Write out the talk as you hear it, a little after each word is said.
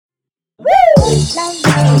Hey. I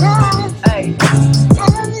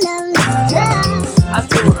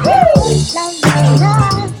feel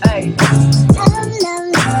hey.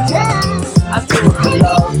 I feel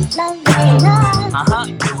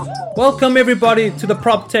Welcome everybody to the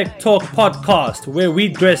PropTech Talk podcast, where we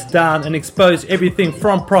dress down and expose everything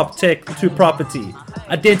from PropTech to property,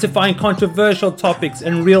 identifying controversial topics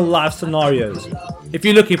and real life scenarios. If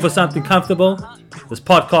you're looking for something comfortable, this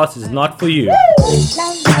podcast is not for you.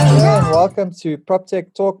 Hello and welcome to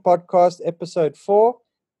PropTech Talk podcast episode 4.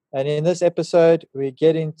 And in this episode, we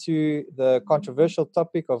get into the controversial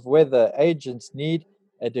topic of whether agents need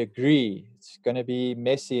a degree. It's going to be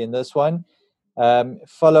messy in this one.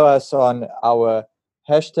 Follow us on our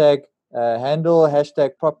hashtag handle,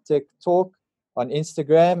 hashtag PropTech Talk on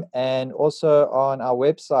Instagram, and also on our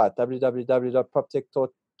website,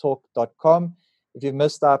 www.proptechtalk.com. If you've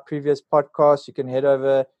missed our previous podcast, you can head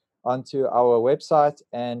over onto our website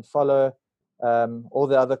and follow all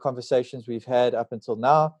the other conversations we've had up until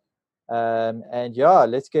now. And yeah,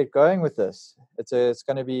 let's get going with this. It's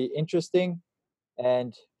going to be interesting.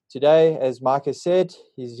 And today, as Mark has said,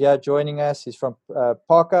 he's here joining us. He's from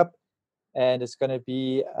ParkUp, and it's going to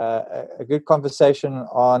be a good conversation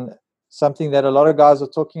on something that a lot of guys are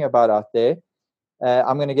talking about out there.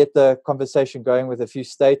 I'm going to get the conversation going with a few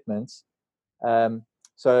statements.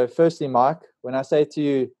 So firstly, Mark, when I say to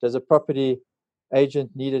you, does a property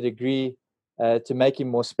agent need a degree to make him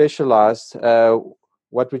more specialized?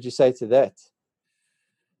 What would you say to that?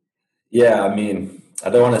 Yeah, I mean,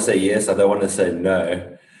 I don't want to say yes. I don't want to say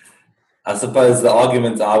no. I suppose the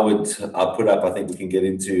argument I'll put up, I think we can get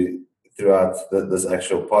into throughout this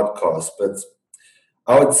actual podcast. But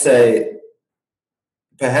I would say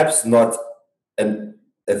perhaps not a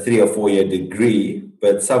 3 or 4 year degree,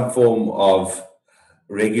 but some form of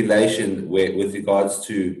regulation with regards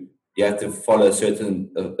to you have to follow a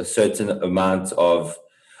certain amount of.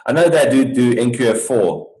 I know they do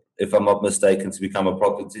NQF4, if I'm not mistaken, to become a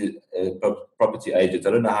property agent.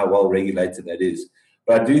 I don't know how well regulated that is,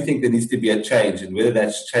 but I do think there needs to be a change, and whether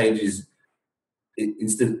that change is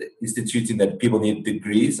instituting that people need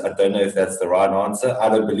degrees, I don't know if that's the right answer. I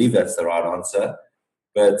don't believe that's the right answer,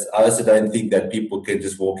 but I also don't think that people can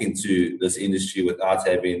just walk into this industry without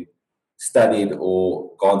having studied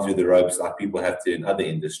or gone through the ropes like people have to in other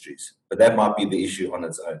industries. But that might be the issue on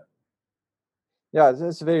its own. Yeah,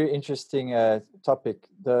 it's a very interesting topic.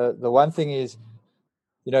 The one thing is,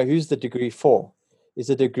 who's the degree for?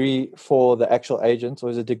 Is a degree for the actual agent,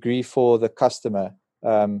 or is a degree for the customer?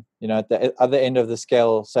 At the other end of the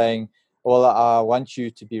scale, saying, "Well, I want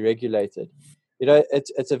you to be regulated."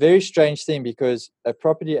 It's a very strange thing because a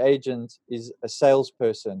property agent is a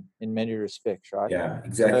salesperson in many respects, right? Yeah,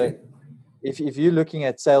 exactly. So if you're looking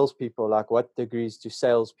at salespeople, like what degrees do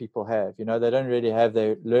salespeople have? They don't really have.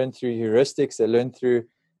 They learn through heuristics. They learn through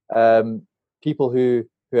people who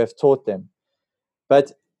have taught them.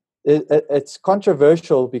 But it's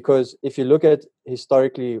controversial because if you look at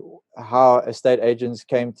historically how estate agents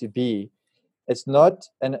came to be, it's not.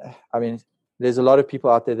 There's a lot of people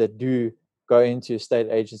out there that do go into estate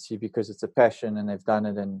agency because it's a passion and they've done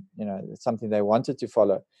it, and it's something they wanted to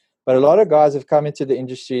follow. But a lot of guys have come into the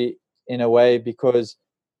industry in a way because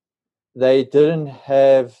they didn't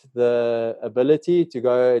have the ability to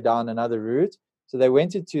go down another route. So they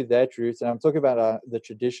went into that route, and I'm talking about the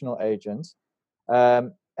traditional agents.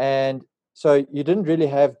 And so you didn't really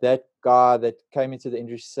have that guy that came into the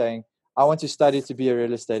industry saying, I want to study to be a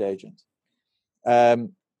real estate agent.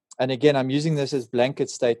 And again, I'm using this as blanket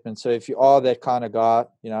statement. So if you are that kind of guy,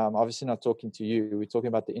 I'm obviously not talking to you. We're talking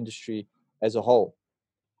about the industry as a whole.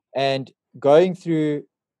 And going through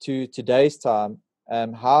to today's time,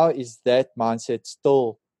 how is that mindset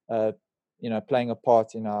still, playing a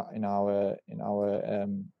part in our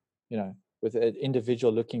with an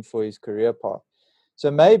individual looking for his career path? So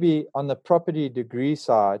maybe on the property degree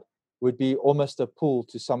side would be almost a pull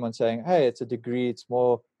to someone saying, "Hey, it's a degree; it's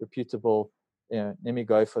more reputable. Let me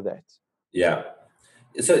go for that." Yeah.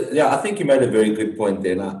 So yeah, I think you made a very good point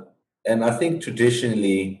there, and I think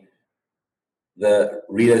traditionally, the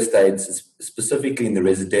real estate, specifically in the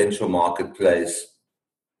residential marketplace,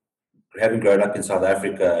 having grown up in South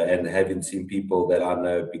Africa and having seen people that I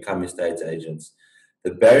know become estate agents,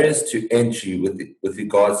 the barriers to entry with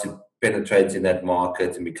regards to penetrating that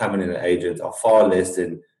market and becoming an agent are far less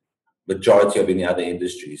than majority of any other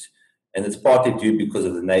industries. And it's partly due because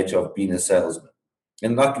of the nature of being a salesman.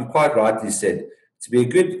 And like you quite rightly said, to be a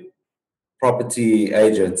good property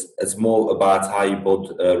agent, it's more about how you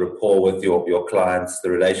build rapport with your clients, the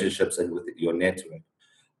relationships, and with your network.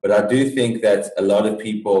 But I do think that a lot of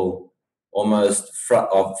people almost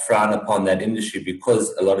frown upon that industry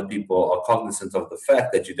because a lot of people are cognizant of the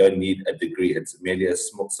fact that you don't need a degree. It's merely a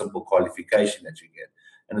simple qualification that you get.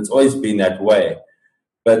 And it's always been that way.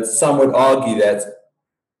 But some would argue that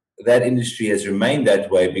that industry has remained that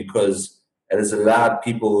way because it has allowed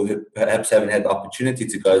people who perhaps haven't had the opportunity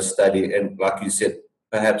to go study and, like you said,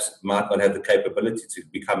 perhaps might not have the capability to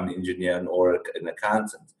become an engineer or an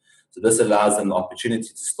accountant. So this allows them the opportunity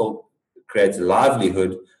to still create a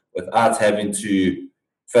livelihood without having to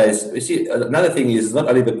face. You see, another thing is not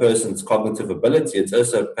only the person's cognitive ability, it's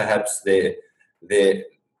also perhaps the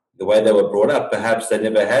way they were brought up. Perhaps they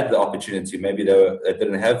never had the opportunity. Maybe they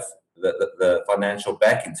didn't have the financial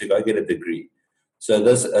backing to go get a degree. So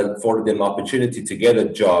this afforded them the opportunity to get a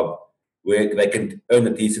job where they can earn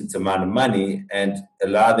a decent amount of money and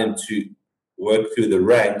allow them to work through the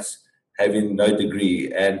ranks having no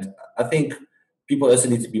degree. And I think people also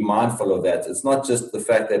need to be mindful of that. It's not just the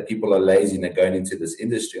fact that people are lazy and they're going into this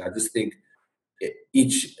industry. I just think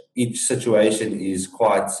each situation is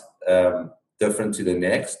quite different to the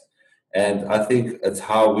next. And I think it's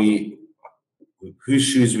whose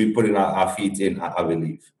shoes we put in our feet in, I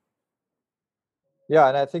believe. Yeah,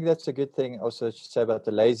 and I think that's a good thing also to say about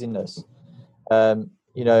the laziness.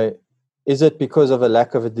 Is it because of a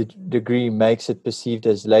lack of a degree makes it perceived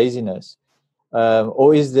as laziness?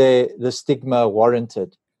 Or is there the stigma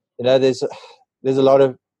warranted? There's a lot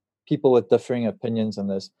of people with differing opinions on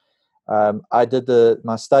this. I did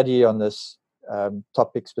my study on this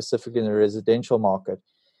topic specifically in the residential market,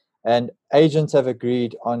 and agents have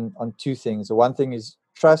agreed on two things. The one thing is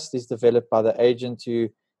trust is developed by the agent who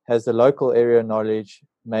has the local area knowledge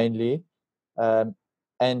mainly,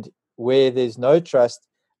 and where there's no trust,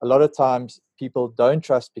 a lot of times people don't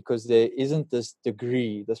trust because there isn't this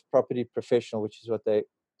degree, this property professional, which is what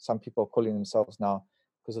some people are calling themselves now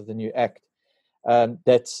because of the new act,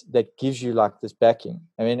 that gives you like this backing.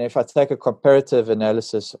 I mean, if I take a comparative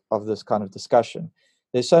analysis of this kind of discussion,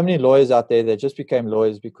 there's so many lawyers out there that just became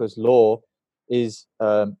lawyers because law is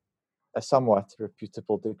a somewhat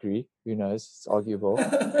reputable degree. Who knows? It's arguable.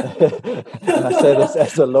 And I say this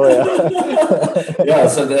as a lawyer. Yeah,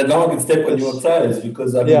 so that no one can step on your toes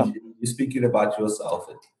because you're speaking about yourself.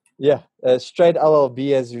 Yeah, straight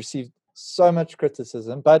LLB has received so much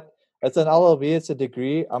criticism, but it's an LLB, it's a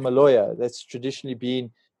degree. I'm a lawyer. That's traditionally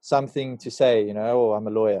been something to say, I'm a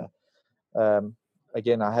lawyer.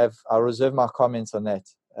 Again, I'll reserve my comments on that.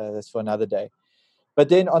 That's for another day. But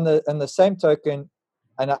then on the same token,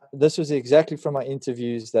 and this was exactly from my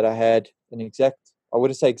interviews that I had I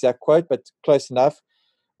wouldn't say exact quote, but close enough,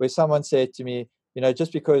 where someone said to me,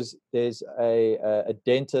 just because there's a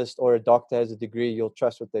dentist or a doctor has a degree, you'll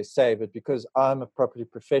trust what they say. But because I'm a property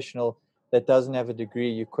professional that doesn't have a degree,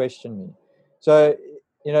 you question me. So,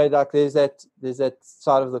 like there's that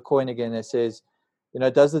side of the coin again that says,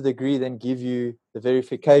 does the degree then give you the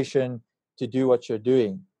verification to do what you're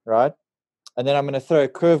doing, right? And then I'm going to throw a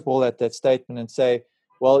curveball at that statement and say,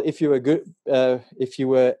 well, if you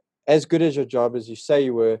were as good as your job as you say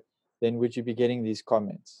you were, then would you be getting these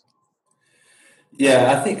comments?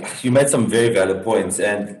 Yeah, I think you made some very valid points,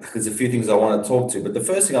 and there's a few things I want to talk to. But the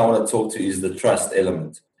first thing I want to talk to is the trust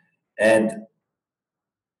element. And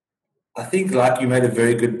I think, like you made a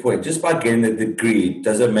very good point, just by getting a degree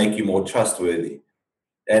doesn't make you more trustworthy.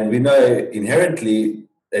 And we know inherently,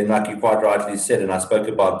 and like you quite rightly said, and I spoke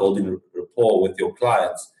about building rapport with your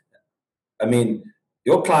clients. I mean,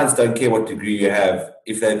 your clients don't care what degree you have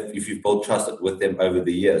if you've built trust with them over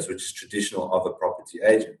the years, which is traditional of a property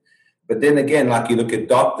agent. But then again, like you look at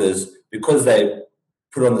doctors, because they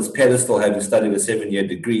put on this pedestal having studied a 7-year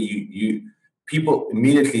degree, people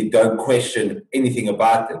immediately don't question anything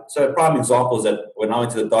about them. So a prime example is that when I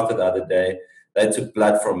went to the doctor the other day, they took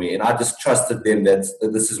blood from me, and I just trusted them that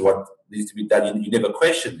this is what needs to be done. You never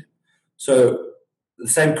question them. So the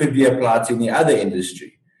same could be applied to any other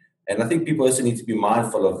industry. And I think people also need to be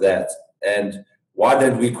mindful of that. And why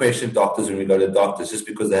don't we question doctors when we go to doctors just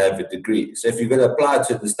because they have a degree? So if you're going to apply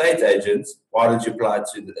to the estate agents, why don't you apply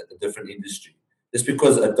to a different industry? Just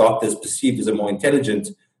because a doctor is perceived as a more intelligent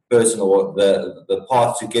person, or the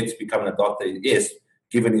path to get to becoming a doctor, yes,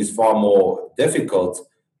 given is far more difficult,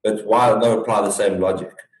 but why not apply the same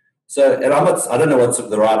logic? So, and I don't know what's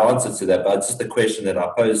the right answer to that, but it's just a question that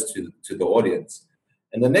I pose to the audience.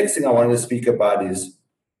 And the next thing I wanted to speak about is,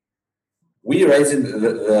 we raising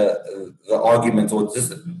the argument, or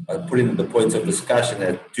just putting the points of discussion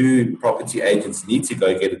that do property agents need to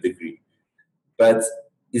go get a degree? But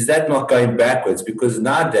is that not going backwards? Because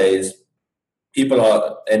nowadays, people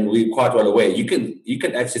are, and we're quite well aware, you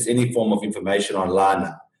can access any form of information online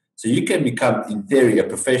now. So you can become, in theory, a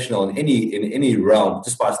professional in any realm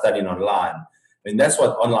just by studying online. I mean, that's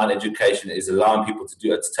what online education is allowing people to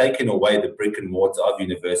do. It's taking away the brick and mortar of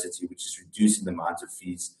university, which is reducing the amount of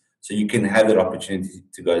fees, so you can have that opportunity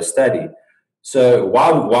to go study. So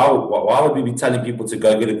why would we be telling people to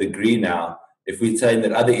go get a degree now if we're saying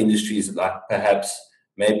that other industries, like perhaps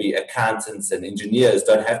maybe accountants and engineers,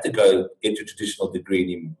 don't have to go get a traditional degree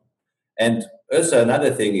anymore? And also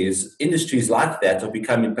another thing is industries like that are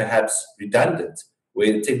becoming perhaps redundant,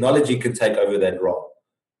 where technology can take over that role.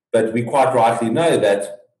 But we quite rightly know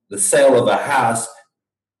that the sale of a house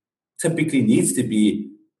typically needs to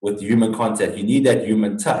be with human contact. You need that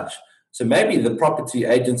human touch. So maybe the property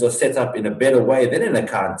agents are set up in a better way than an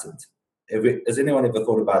accountant. Has anyone ever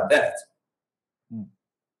thought about that?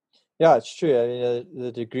 Yeah, it's true. I mean,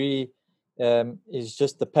 the degree is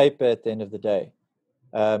just the paper at the end of the day.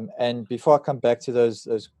 And before I come back to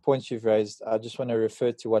those points you've raised, I just want to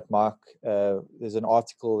refer to what Mark, there's an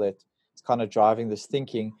article that's kind of driving this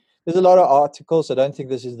thinking. There's a lot of articles. I don't think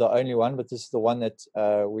this is the only one, but this is the one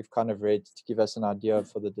that we've kind of read to give us an idea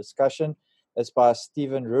for the discussion. It's by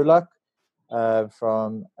Stephen Rulak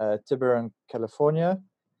from Tiburon, California.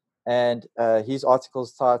 And his article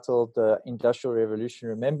is titled The Industrial Revolution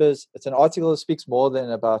Remembers. It's an article that speaks more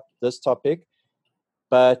than about this topic,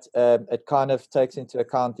 but it kind of takes into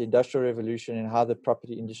account the Industrial Revolution and how the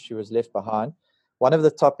property industry was left behind. One of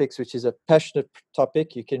the topics, which is a passionate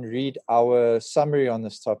topic, you can read our summary on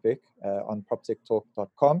this topic on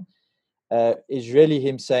proptechtalk.com, is really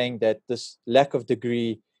him saying that this lack of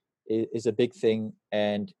degree is a big thing,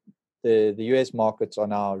 and the US markets are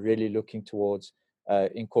now really looking towards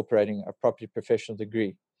incorporating a property professional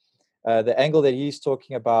degree. The angle that he's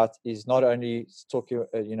talking about is not only talking,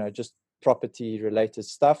 just property related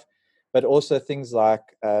stuff, but also things like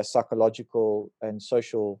psychological and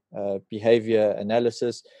social behavior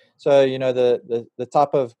analysis. So, the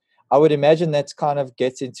type of, I would imagine that's kind of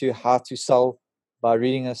gets into how to sell by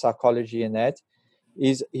reading the psychology in that.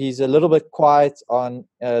 He's a little bit quiet on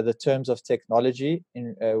the terms of technology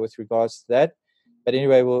with regards to that. But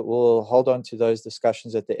anyway, we'll hold on to those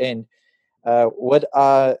discussions at the end. What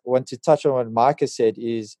I want to touch on what Mike has said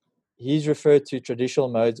is he's referred to traditional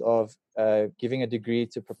modes of giving a degree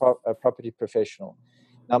to a property professional.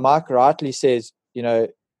 Now, Mike rightly says,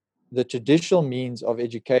 the traditional means of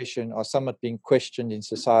education are somewhat being questioned in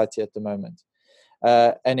society at the moment.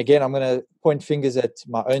 And again, I'm going to point fingers at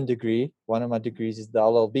my own degree. One of my degrees is the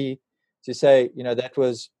LLB, to say, that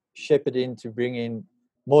was shepherded in to bring in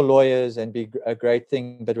more lawyers and be a great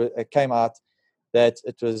thing, but it came out that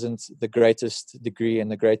it wasn't the greatest degree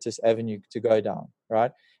and the greatest avenue to go down,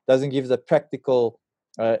 right? Doesn't give the practical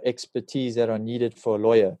expertise that are needed for a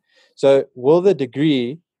lawyer. So will the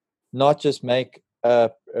degree not just make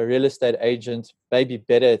a real estate agent maybe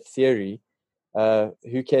better at theory?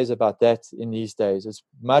 Who cares about that in these days? It's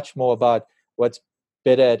much more about what's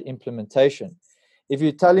better at implementation. If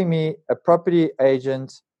you're telling me a property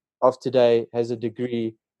agent of today has a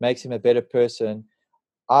degree, makes him a better person,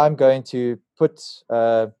 I'm going to put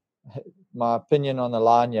my opinion on the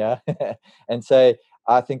line here and say,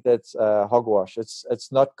 I think that's hogwash.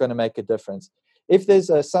 It's not going to make a difference. If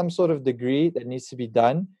there's some sort of degree that needs to be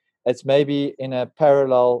done, it's maybe in a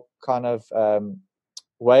parallel kind of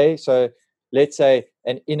way. So let's say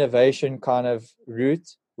an innovation kind of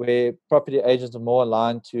route where property agents are more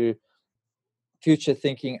aligned to future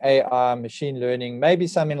thinking, AI, machine learning, maybe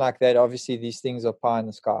something like that. Obviously, these things are pie in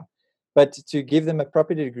the sky. But to give them a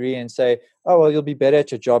property degree and say, oh, well, you'll be better at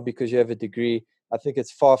your job because you have a degree, I think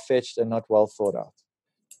it's far-fetched and not well thought out.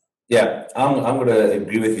 Yeah, I'm going to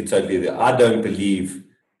agree with you totally. I don't believe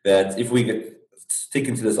that if we get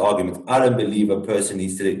sticking to this argument, I don't believe a person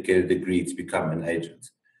needs to get a degree to become an agent.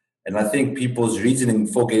 And I think people's reasoning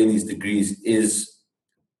for getting these degrees is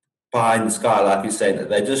pie in the sky, like you say.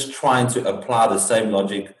 They're just trying to apply the same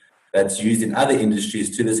logic that's used in other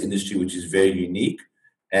industries to this industry, which is very unique.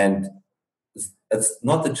 And it's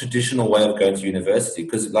not the traditional way of going to university,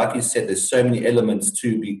 because like you said, there's so many elements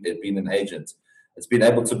to being an agent. It's being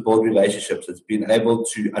able to build relationships. It's being able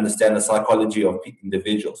to understand the psychology of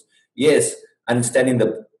individuals. Yes, understanding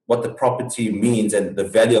what the property means and the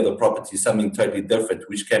value of the property is something totally different,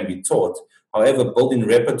 which can be taught. However, building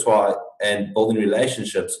repertoire and building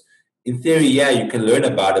relationships, in theory, yeah, you can learn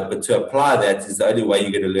about it, but to apply that is the only way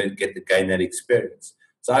you're going to gain that experience.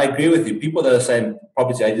 So I agree with you. People that are saying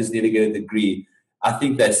property agents need to get a degree, I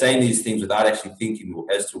think they're saying these things without actually thinking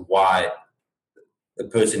as to why the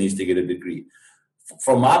person needs to get a degree.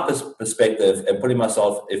 From my perspective, and putting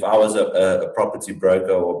myself, if I was a property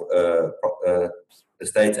broker or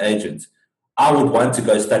estate agent, I would want to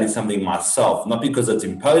go study something myself, not because it's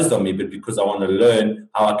imposed on me, but because I want to learn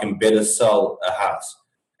how I can better sell a house.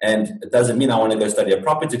 And it doesn't mean I want to go study a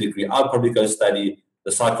property degree. I'll probably go study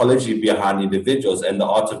the psychology behind individuals and the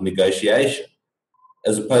art of negotiation,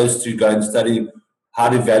 as opposed to go and study how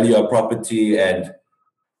to value a property and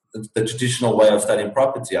the traditional way of studying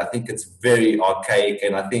property. I think it's very archaic,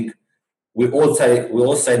 and I think we're all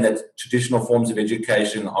saying that traditional forms of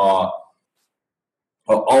education are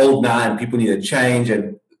old now and people need to change,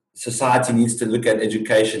 and society needs to look at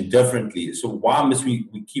education differently. So why must we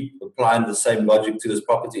keep applying the same logic to this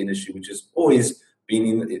property industry, which has always been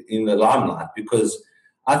in the limelight? Because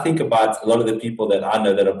I think about a lot of the people that I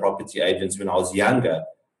know that are property agents. When I was younger,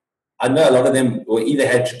 I know a lot of them were either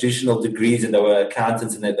had traditional degrees and they were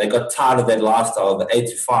accountants, and they got tired of that lifestyle, the 8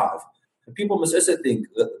 to 5. And people must also think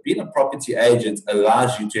that being a property agent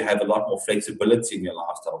allows you to have a lot more flexibility in your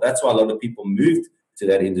lifestyle. That's why a lot of people moved to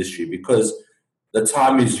that industry, because the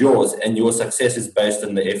time is yours and your success is based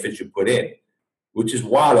on the effort you put in, which is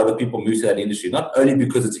why a lot of people move to that industry, not only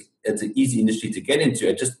because it's an easy industry to get into,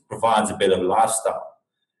 it just provides a better lifestyle.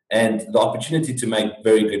 And the opportunity to make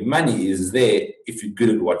very good money is there if you're good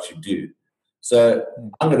at what you do. So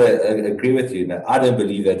I'm going to agree with you that I don't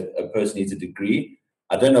believe that a person needs a degree.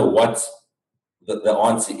 I don't know what the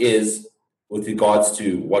answer is with regards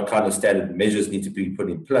to what kind of standard measures need to be put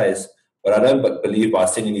in place. But I don't believe by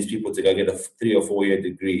sending these people to go get a 3 or 4 year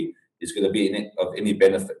degree is going to be of any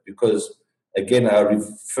benefit. Because, again, I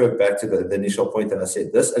refer back to the initial point that I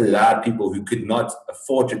said. This allowed people who could not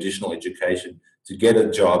afford traditional education to get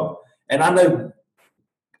a job. And I know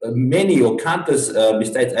many or countless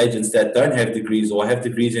estate agents that don't have degrees or have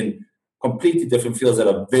degrees in completely different fields that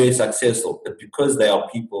are very successful. But because they are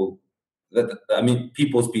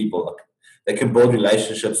people's people, they can build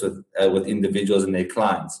relationships with individuals and their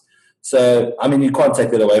clients. So, you can't take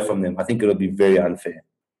that away from them. I think it'll be very unfair.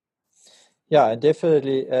 Yeah,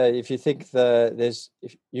 definitely. If you think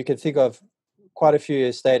if you can think of quite a few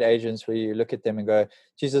estate agents where you look at them and go,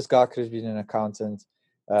 "Geez, this guy could have been an accountant."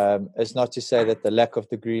 It's not to say that the lack of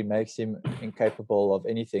degree makes him incapable of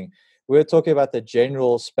anything. We're talking about the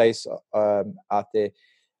general space out there.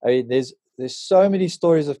 There's so many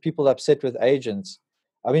stories of people upset with agents.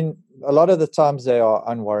 A lot of the times they are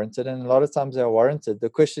unwarranted, and a lot of times they are warranted. The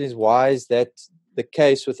question is, why is that the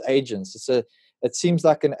case with agents? It seems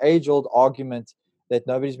like an age-old argument that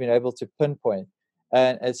nobody's been able to pinpoint.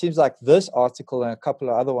 And it seems like this article and a couple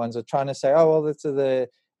of other ones are trying to say, oh, well, that's the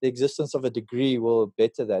existence of a degree will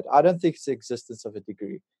better that. I don't think it's the existence of a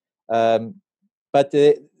degree. But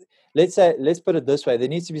let's put it this way. There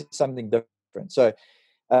needs to be something different. So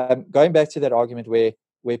going back to that argument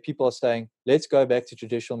where people are saying, let's go back to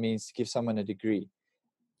traditional means to give someone a degree.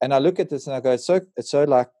 And I look at this and I go, it's so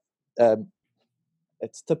like,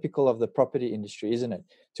 it's typical of the property industry, isn't it?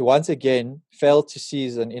 To once again fail to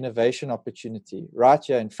seize an innovation opportunity right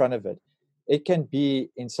here in front of it. It can be,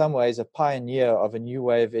 in some ways, a pioneer of a new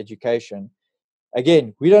way of education.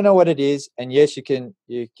 Again, we don't know what it is, and yes, you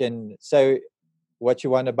can say what you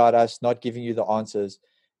want about us not giving you the answers.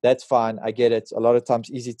 That's fine. I get it. A lot of times,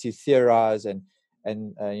 easy to theorize and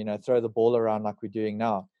throw the ball around like we're doing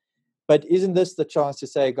now. But isn't this the chance to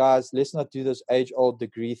say, guys, let's not do this age-old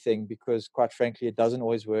degree thing, because quite frankly, it doesn't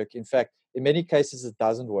always work. In fact, in many cases, it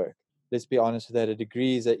doesn't work. Let's be honest with that. A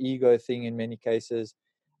degree is an ego thing in many cases.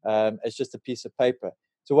 It's just a piece of paper.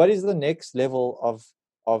 So what is the next level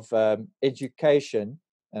of education,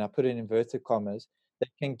 and I put it in inverted commas, that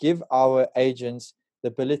can give our agents the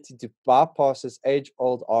ability to bypass this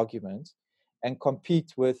age-old argument and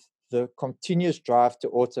compete with the continuous drive to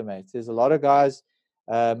automate? There's a lot of guys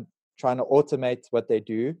trying to automate what they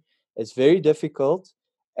do. It's very difficult,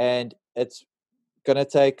 and it's going to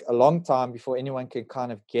take a long time before anyone can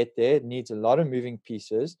kind of get there. It needs a lot of moving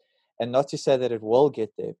pieces, and not to say that it will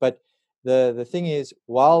get there. But the thing is,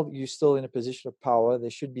 while you're still in a position of power, there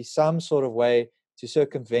should be some sort of way to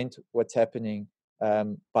circumvent what's happening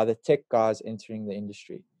by the tech guys entering the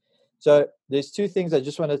industry. So there's two things I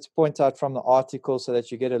just wanted to point out from the article so that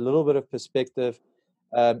you get a little bit of perspective.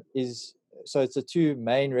 So it's the two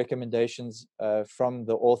main recommendations from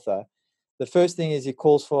the author. The first thing is he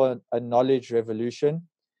calls for a knowledge revolution.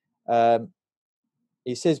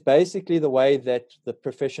 He says basically the way that the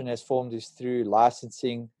profession has formed is through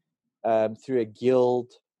licensing, through a guild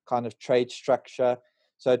kind of trade structure.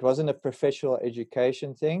 So it wasn't a professional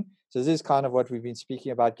education thing. So this is kind of what we've been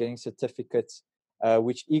speaking about, getting certificates,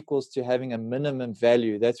 which equals to having a minimum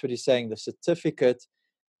value. That's what he's saying. The certificate,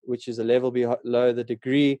 which is a level below the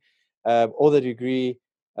degree, or the degree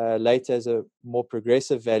later as a more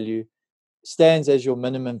progressive value, stands as your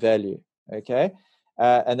minimum value. Okay.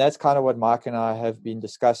 And that's kind of what Mike and I have been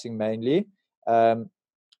discussing mainly.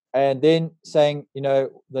 And then saying, the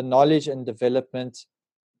knowledge and development,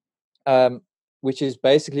 which is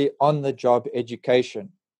basically on-the-job education,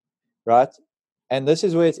 right? And this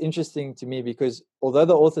is where it's interesting to me, because although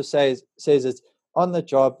the author says it's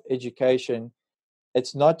on-the-job education,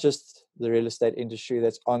 it's not just the real estate industry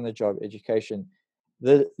that's on-the-job education.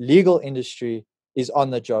 The legal industry is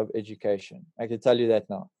on-the-job education. I can tell you that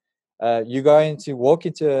now. You're going to walk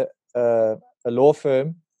into a law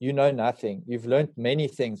firm, you know nothing. You've learned many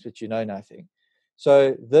things, but you know nothing.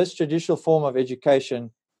 So this traditional form of education,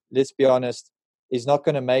 let's be honest, is not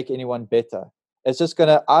going to make anyone better. It's just going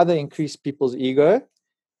to either increase people's ego.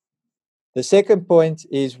 The second point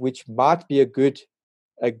is, which might be a good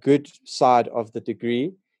side of the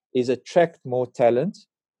degree, is attract more talent.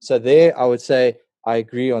 So there, I would say I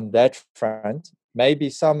agree on that front. Maybe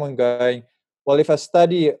someone going, well, if I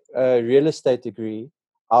study a real estate degree,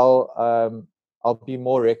 I'll be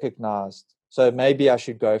more recognized. So maybe I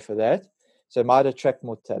should go for that. So it might attract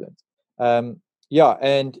more talent.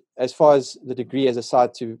 And as far as the degree as a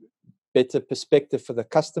side to better perspective for the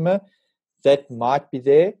customer, that might be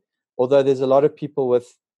there. Although there's a lot of people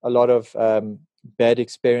with a lot of bad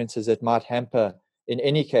experiences that might hamper, in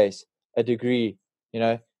any case, a degree.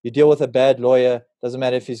 You deal with a bad lawyer, doesn't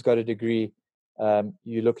matter if he's got a degree,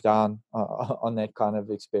 you look down on that kind of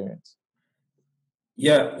experience.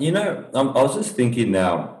 Yeah, I was just thinking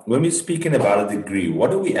now, when we're speaking about a degree,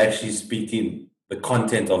 what are we actually speaking the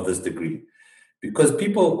content of this degree? Because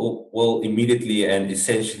people will immediately and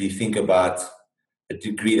essentially think about a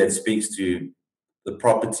degree that speaks to the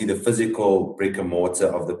property, the physical brick and mortar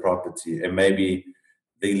of the property, and maybe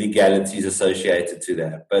the legalities associated to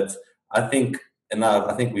that. But I think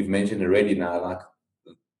we've mentioned already now, like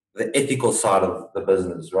the ethical side of the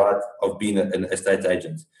business, right, of being an estate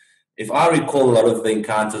agent. If I recall a lot of the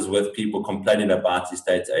encounters with people complaining about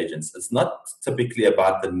estate agents, it's not typically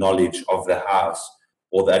about the knowledge of the house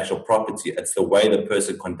or the actual property. It's the way the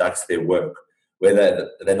person conducts their work, whether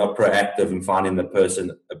they're not proactive in finding the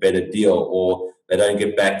person a better deal or they don't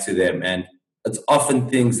get back to them. And it's often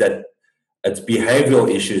things that it's behavioral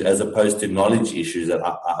issues as opposed to knowledge issues that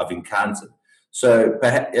I've encountered. So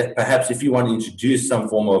perhaps if you want to introduce some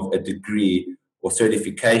form of a degree or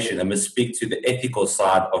certification, I must speak to the ethical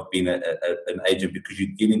side of being an agent, because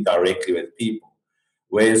you're dealing directly with people.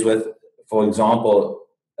 Whereas with, for example,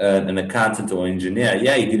 an accountant or engineer,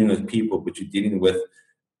 yeah, you're dealing with people, but you're dealing with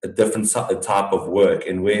a different type of work.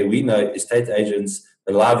 And where we know estate agents,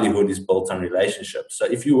 the livelihood is built on relationships. So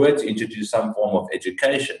if you were to introduce some form of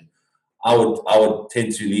education, I would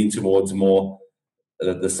tend to lean towards more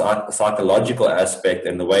the psychological aspect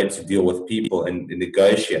and the way to deal with people and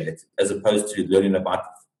negotiate, as opposed to learning about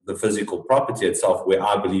the physical property itself, where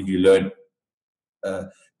I believe you learn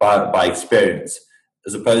by experience,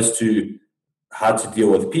 as opposed to how to deal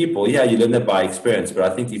with people. Yeah, you learn it by experience,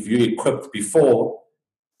 but I think if you're equipped before,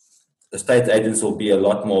 estate agents will be a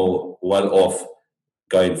lot more well off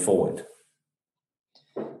going forward.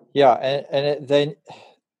 Yeah, and then,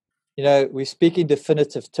 we speak in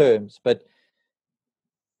definitive terms, but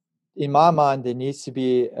in my mind, there needs to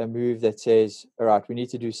be a move that says, all right, we need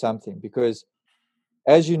to do something, because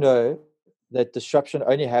as you know, that disruption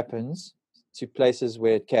only happens to places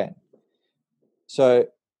where it can. So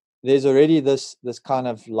there's already this kind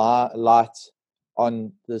of light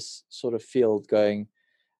on this sort of field going,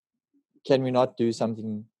 can we not do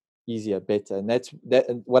something easier, better? And that's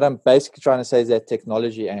what I'm basically trying to say, is that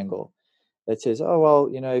technology angle that says, oh, well,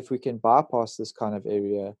 if we can bypass this kind of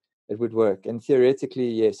area, it would work. And theoretically,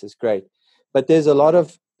 yes, it's great. But there's a lot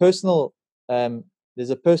of personal, there's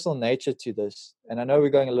a personal nature to this. And I know we're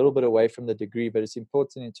going a little bit away from the degree, but it's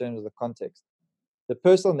important in terms of the context. The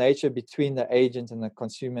personal nature between the agent and the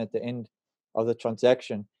consumer at the end of the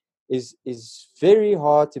transaction is very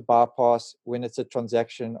hard to bypass when it's a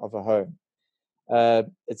transaction of a home.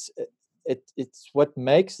 It's what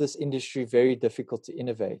makes this industry very difficult to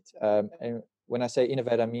innovate. And when I say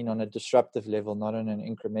innovate, I mean on a disruptive level, not on an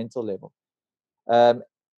incremental level.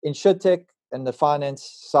 InsurTech and the finance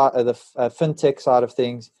side, the fintech side of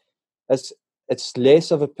things, it's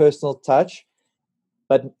less of a personal touch.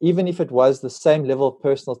 But even if it was the same level of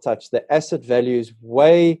personal touch, the asset value is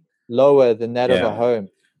way lower than that of a home.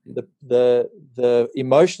 The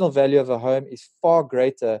emotional value of a home is far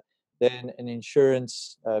greater than an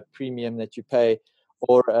insurance premium that you pay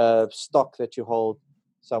or a stock that you hold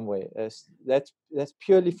somewhere. That's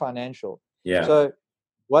purely financial. Yeah. So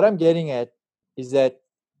what I'm getting at is that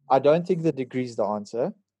I don't think the degree is the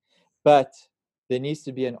answer, but there needs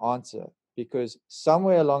to be an answer, because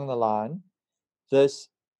somewhere along the line, this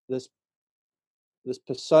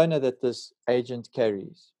persona that this agent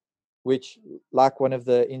carries, which, like one of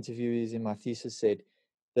the interviewees in my thesis said,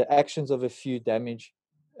 the actions of a few damage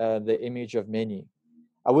the image of many.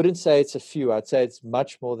 I wouldn't say it's a few. I'd say it's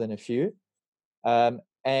much more than a few. And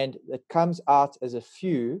it comes out as a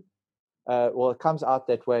few. It comes out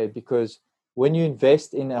that way because when you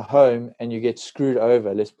invest in a home and you get screwed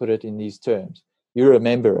over, let's put it in these terms, you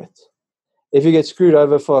remember it. If you get screwed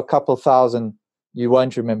over for a couple thousand, you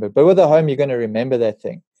won't remember. But with a home, you're going to remember that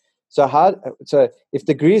thing. So if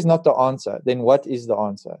degree is not the answer, then what is the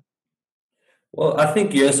answer? Well, I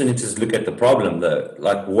think you also need to look at the problem, though.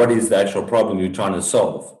 Like, what is the actual problem you're trying to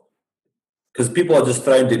solve? Because people are just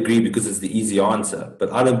throwing degree because it's the easy answer.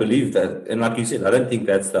 But I don't believe that. And like you said, I don't think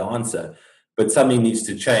that's the answer. But something needs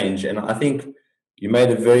to change. And I think you made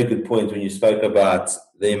a very good point when you spoke about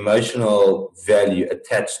the emotional value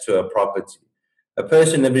attached to a property. A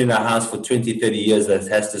person living in a house for 20, 30 years that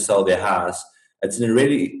has to sell their house, it's a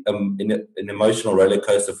really an emotional roller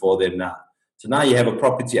coaster for them now. So now you have a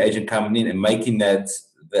property agent coming in and making that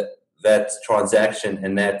transaction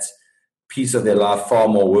and that piece of their life far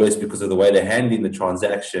more worse because of the way they're handling the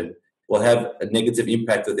transaction will have a negative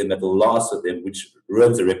impact on them that will last with them, which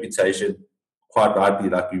ruins the reputation, quite rightly,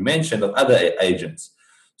 like we mentioned, of other agents.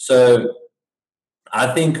 So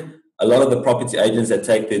I think a lot of the property agents that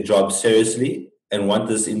take their job seriously and want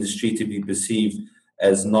this industry to be perceived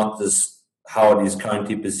as not this how it is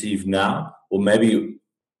currently perceived now, or maybe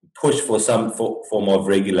push for some form of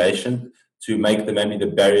regulation to make maybe the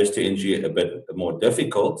barriers to entry a bit more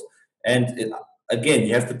difficult. And again,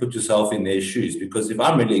 you have to put yourself in their shoes, because if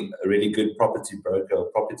I'm really a really good property broker or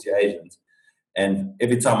property agent, and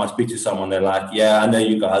every time I speak to someone, they're like, yeah, I know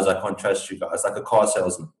you guys, I can't trust you guys, like a car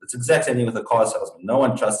salesman. It's the exact same thing with a car salesman. No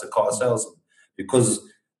one trusts a car salesman because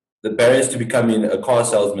the barriers to becoming a car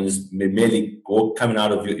salesman is merely coming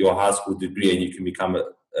out of your high school degree and you can become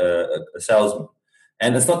a salesman.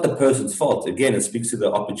 And it's not the person's fault. Again, it speaks to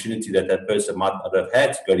the opportunity that person might not have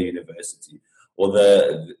had to go to university, or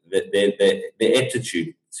their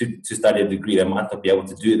aptitude to study a degree. They might not be able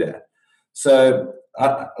to do that. So,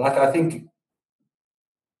 I think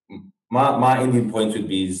my ending point would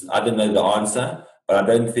be is, I don't know the answer, but I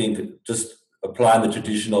don't think just applying the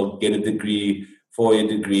traditional get a degree, 4-year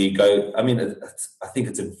degree, go. I mean, I think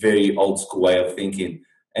it's a very old school way of thinking.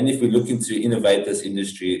 And if we're looking to innovate this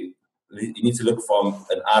industry, you need to look from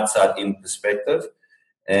an outside-in perspective.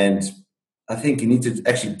 And I think you need to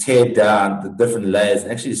actually tear down the different layers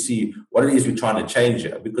and actually see what it is we're trying to change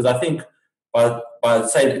here. Because I think by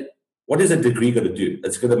saying, what is a degree going to do?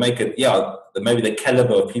 It's going to make it, maybe the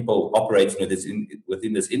caliber of people operating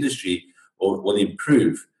within this industry will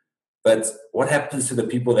improve. But what happens to the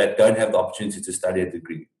people that don't have the opportunity to study a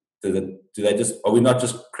degree? Are we not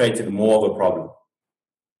just creating more of a problem?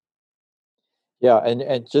 Yeah,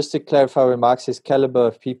 and just to clarify, when Mark says caliber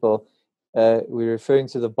of people, we're referring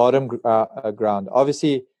to the bottom ground.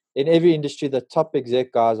 Obviously, in every industry, the top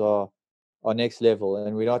exec guys are next level,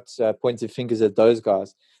 and we're not pointing fingers at those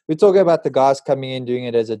guys. We're talking about the guys coming in, doing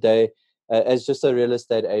it as a day, as just a real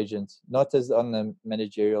estate agent, not as on the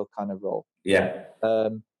managerial kind of role. Yeah.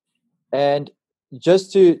 And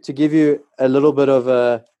just to give you a little bit of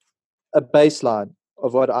a baseline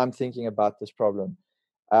of what I'm thinking about this problem,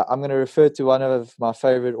 I'm going to refer to one of my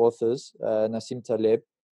favorite authors, Nassim Taleb.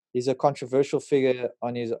 He's a controversial figure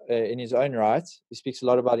in his own right. He speaks a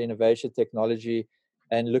lot about innovation, technology,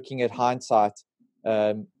 and looking at hindsight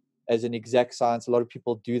as an exact science. A lot of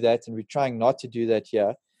people do that, and we're trying not to do that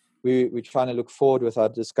here. We're trying to look forward with our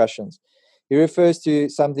discussions. He refers to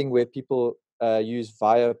something where people use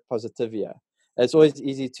via positivia. It's always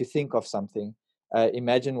easy to think of something.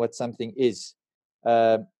 Imagine what something is.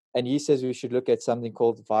 And he says we should look at something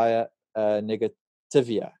called via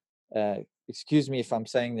negativia. Excuse me if I'm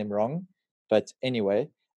saying them wrong, but anyway,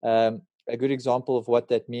 a good example of what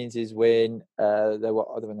that means is when they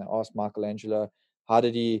asked Michelangelo, how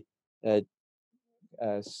did he, what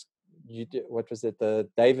was it, the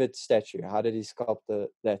David statue, how did he sculpt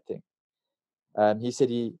that thing? He said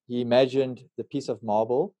he imagined the piece of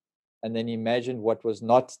marble, and then he imagined what was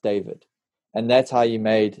not David. And that's how he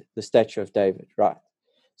made the statue of David, right?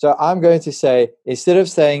 So I'm going to say, instead of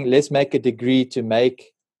saying, let's make a degree to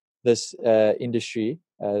make this industry,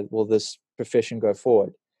 this profession go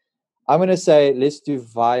forward, I'm going to say, let's do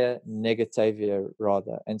via negativia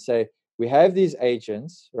rather, and say, we have these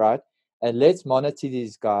agents, right? And let's monitor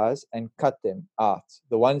these guys and cut them out.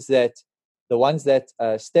 The ones that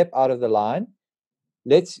step out of the line,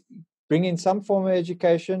 let's bring in some form of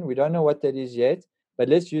education. We don't know what that is yet, but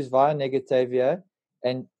let's use via negativia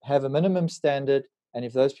and have a minimum standard. And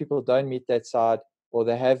if those people don't meet that side, or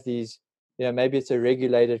they have these maybe it's a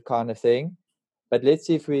regulated kind of thing, but let's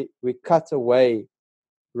see if we cut away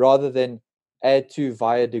rather than add to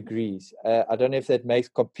via degrees. I don't know if that makes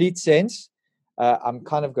complete sense. I'm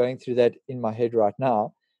kind of going through that in my head right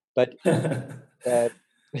now, but yeah,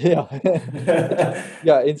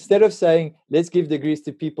 instead of saying let's give degrees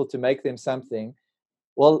to people to make them something,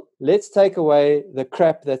 well, let's take away the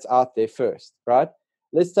crap that's out there first, right?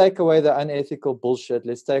 Let's take away the unethical bullshit.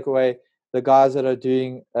 Let's take away the guys that are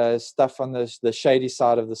doing stuff on the shady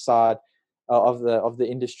side of the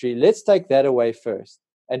industry. Let's take that away first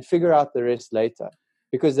and figure out the rest later,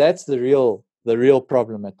 because that's the real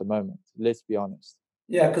problem at the moment. Let's be honest.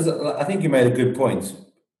 Yeah, because I think you made a good point.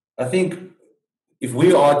 I think if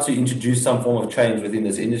we are to introduce some form of change within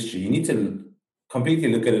this industry, you need to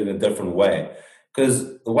completely look at it in a different way.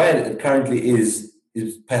 Because the way it currently is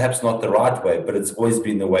perhaps not the right way, but it's always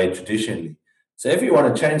been the way traditionally. So if you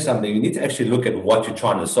want to change something, you need to actually look at what you're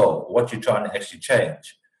trying to solve, what you're trying to actually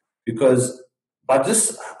change. Because by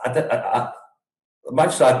just,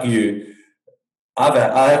 much like you,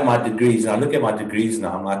 I have my degrees, and I look at my degrees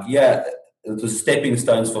now, I'm like, yeah, it was stepping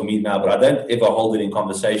stones for me now, but I don't ever hold it in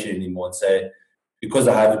conversation anymore and say, because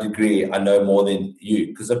I have a degree, I know more than you.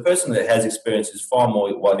 Because a person that has experience is far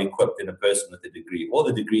more well equipped than a person with a degree. All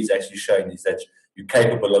the degree is actually showing is that you're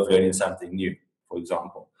capable of learning something new, for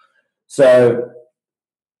example. So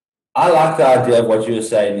I like the idea of what you're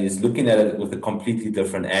saying is looking at it with a completely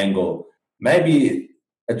different angle. Maybe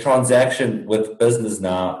a transaction with business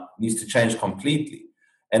now needs to change completely.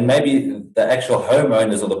 And maybe the actual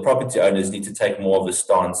homeowners or the property owners need to take more of a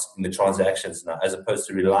stance in the transactions now, as opposed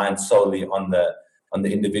to relying solely on the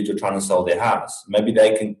individual trying to sell their house. Maybe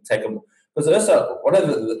they can take them, because also one of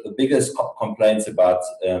the biggest complaints about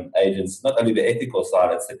agents, not only the ethical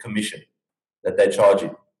side, it's the commission that they're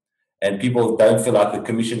charging. And people don't feel like the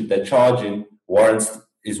commission that they're charging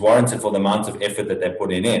is warranted for the amount of effort that they're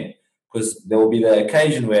putting in. Because there will be the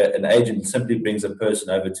occasion where an agent simply brings a person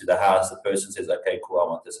over to the house. The person says, okay, cool, I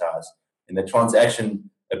want this house. And the transaction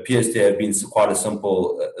appears to have been quite a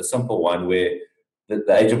simple one where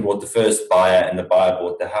the agent brought the first buyer and the buyer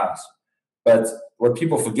bought the house. But what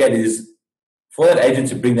people forget is for that agent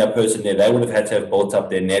to bring that person there, they would have had to have built up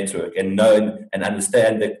their network and known and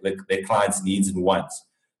understand their client's needs and wants.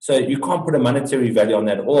 So you can't put a monetary value on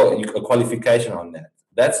that or a qualification on that.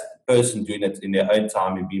 That's the person doing it in their own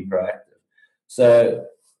time and being proactive. So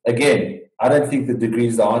again, I don't think the degree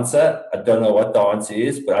is the answer. I don't know what the answer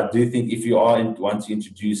is, but I do think if you want to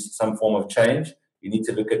introduce some form of change, you need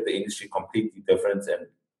to look at the industry completely different and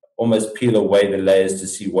almost peel away the layers to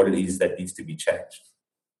see what it is that needs to be changed.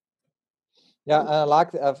 Yeah,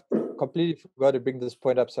 I've completely forgot to bring this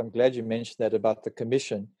point up, so I'm glad you mentioned that about the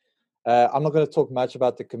commission. I'm not going to talk much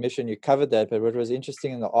about the commission. You covered that, but what was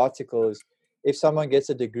interesting in the article is if someone gets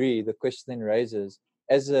a degree, the question then raises,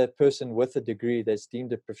 as a person with a degree that's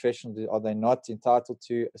deemed a professional, are they not entitled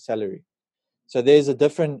to a salary? So there's a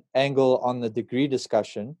different angle on the degree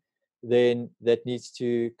discussion then that needs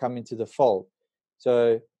to come into the fold.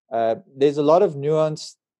 So there's a lot of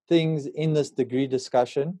nuanced things in this degree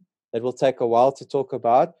discussion that will take a while to talk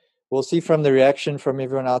about. We'll see from the reaction from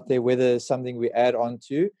everyone out there whether it's something we add on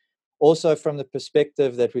to. Also from the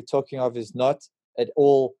perspective that we're talking of is not at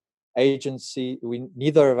all agency.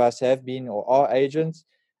 Neither of us have been or are agents.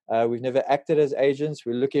 We've never acted as agents.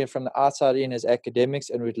 We're looking from the outside in as academics,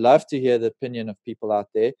 and we'd love to hear the opinion of people out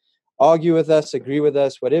there. Argue with us, agree with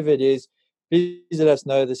us, whatever it is. Please let us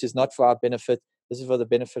know this is not for our benefit. This is for the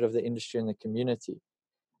benefit of the industry and the community.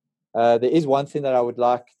 There is one thing that I would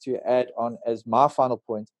like to add on as my final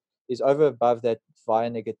point is over above that via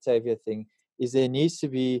negativia thing is there needs to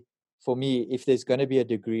be, for me, if there's going to be a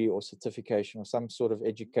degree or certification or some sort of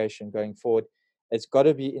education going forward, it's got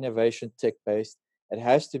to be innovation tech-based. It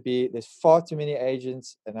has to be, there's far too many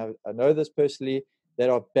agents, and I know this personally, that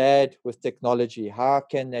are bad with technology. How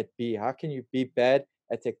can that be? How can you be bad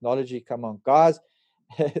at technology? Come on, guys.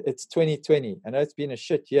 It's 2020. I know it's been a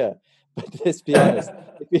shit year, but let's be honest.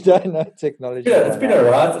 If you don't know technology... Yeah, it's been all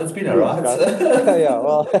right. It's been all right. Yeah,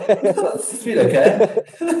 well... it's been okay.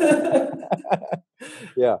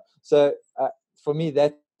 Yeah. So for me,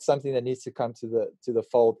 that's something that needs to come to the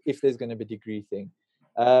fold if there's going to be a degree thing.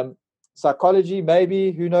 Psychology,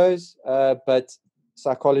 maybe, who knows? But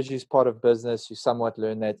psychology is part of business. You somewhat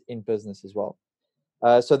learn that in business as well.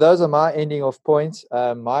 So those are my ending of points.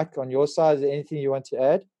 Mike, on your side, is there anything you want to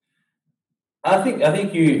add? I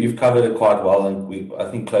think you've covered it quite well, and I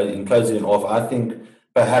think in closing it off, I think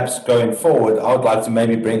perhaps going forward, I would like to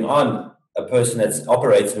maybe bring on a person that's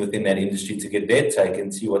operating within that industry to get their take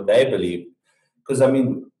and see what they believe. Because I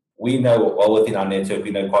mean, we know well within our network,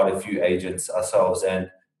 we know quite a few agents ourselves, and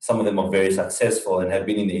some of them are very successful and have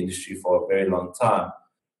been in the industry for a very long time.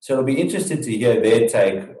 So it'll be interesting to hear their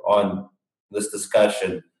take on this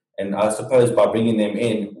discussion. And I suppose by bringing them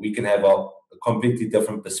in, we can have a completely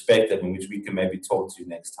different perspective in which we can maybe talk to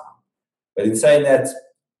next time. But in saying that,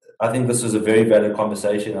 I think this was a very valid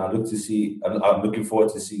conversation. I'm looking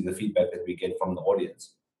forward to see the feedback that we get from the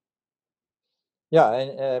audience. Yeah,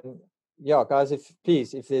 and guys,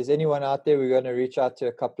 if there's anyone out there, we're going to reach out to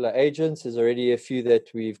a couple of agents. There's already a few that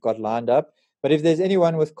we've got lined up. But if there's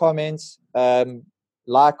anyone with comments,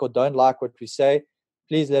 like or don't like what we say,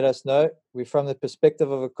 please let us know. We're from the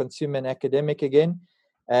perspective of a consumer and academic again,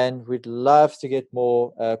 and we'd love to get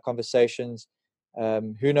more conversations.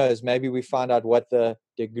 Who knows, maybe we find out what the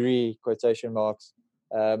degree, quotation marks,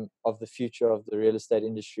 of the future of the real estate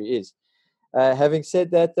industry is. Having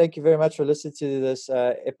said that, thank you very much for listening to this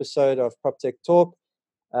episode of PropTech Talk.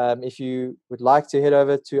 If you would like to head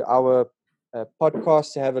over to our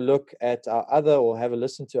podcast to have a look at have a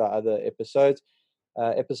listen to our other episodes,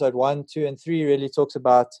 episode 1, 2, and 3 really talks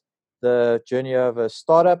about the journey of a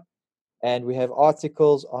startup, and we have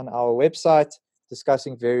articles on our website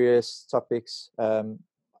discussing various topics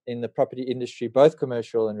in the property industry, both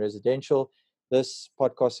commercial and residential. This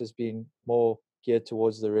podcast has been more geared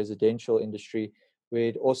towards the residential industry.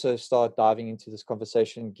 We'd also start diving into this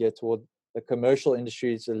conversation geared toward the commercial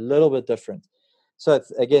industry. It's a little bit different. So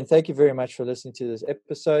again, thank you very much for listening to this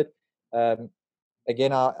episode.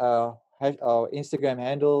 Again, our Instagram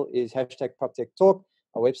handle is #PropTechTalk,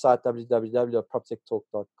 our website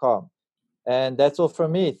www.proptechtalk.com. And that's all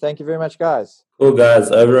from me. Thank you very much, guys. Cool, guys.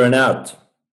 Over and out.